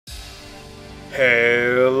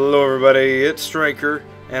Hello everybody, it's Striker,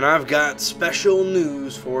 and I've got special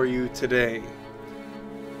news for you today.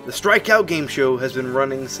 The Strikeout Game Show has been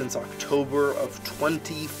running since October of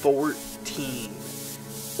 2014.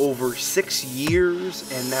 Over 6 years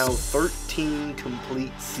and now 13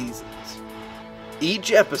 complete seasons.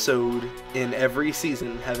 Each episode in every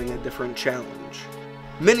season having a different challenge.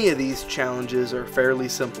 Many of these challenges are fairly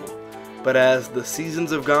simple, but as the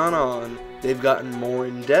seasons have gone on, they've gotten more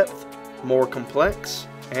in-depth, more complex,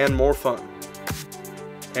 and more fun.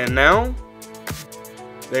 And now,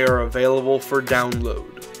 they are available for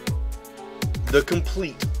download. The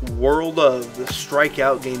complete world of the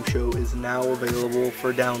Strikeout Game Show is now available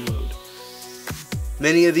for download.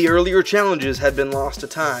 Many of the earlier challenges had been lost to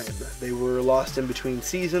time. They were lost in between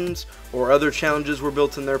seasons, or other challenges were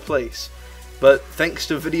built in their place. But thanks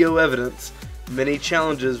to video evidence, many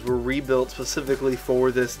challenges were rebuilt specifically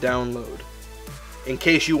for this download. In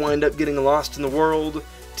case you wind up getting lost in the world,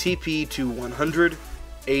 TP to 100,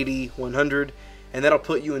 80, 100, and that'll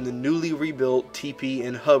put you in the newly rebuilt TP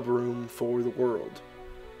and hub room for the world.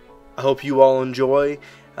 I hope you all enjoy.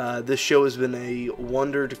 This show has been a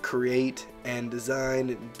wonder to create and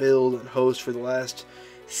design and build and host for the last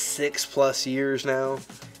 6+ years now,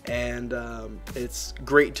 and it's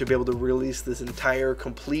great to be able to release this entire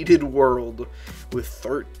completed world with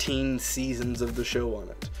 13 seasons of the show on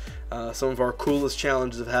it. Some of our coolest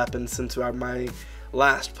challenges have happened since my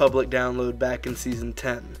last public download back in Season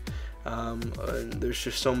 10. And there's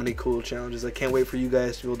just so many cool challenges. I can't wait for you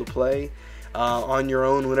guys to be able to play on your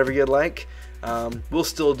own whenever you'd like. We'll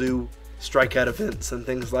still do Strikeout events and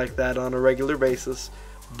things like that on a regular basis,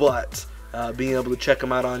 but being able to check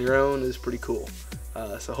them out on your own is pretty cool.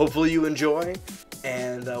 So hopefully you enjoy,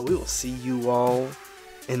 and we will see you all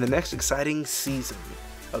in the next exciting season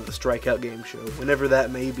of the Strikeout Game Show, whenever that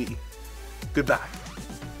may be. Goodbye.